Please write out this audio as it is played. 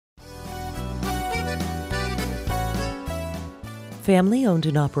Family owned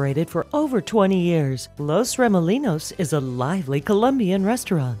and operated for over 20 years, Los Remolinos is a lively Colombian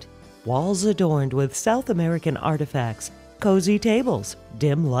restaurant. Walls adorned with South American artifacts, cozy tables,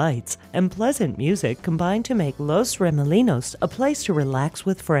 dim lights, and pleasant music combine to make Los Remolinos a place to relax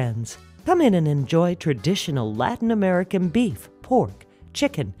with friends. Come in and enjoy traditional Latin American beef, pork,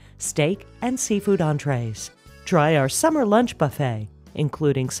 chicken, steak, and seafood entrees. Try our summer lunch buffet,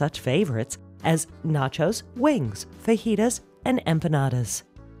 including such favorites as nachos, wings, fajitas, and empanadas.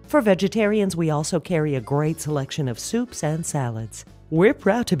 For vegetarians, we also carry a great selection of soups and salads. We're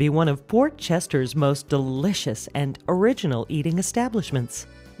proud to be one of Port Chester's most delicious and original eating establishments.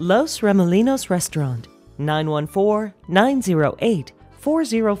 Los Remolinos Restaurant,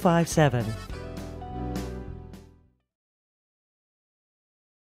 914-908-4057.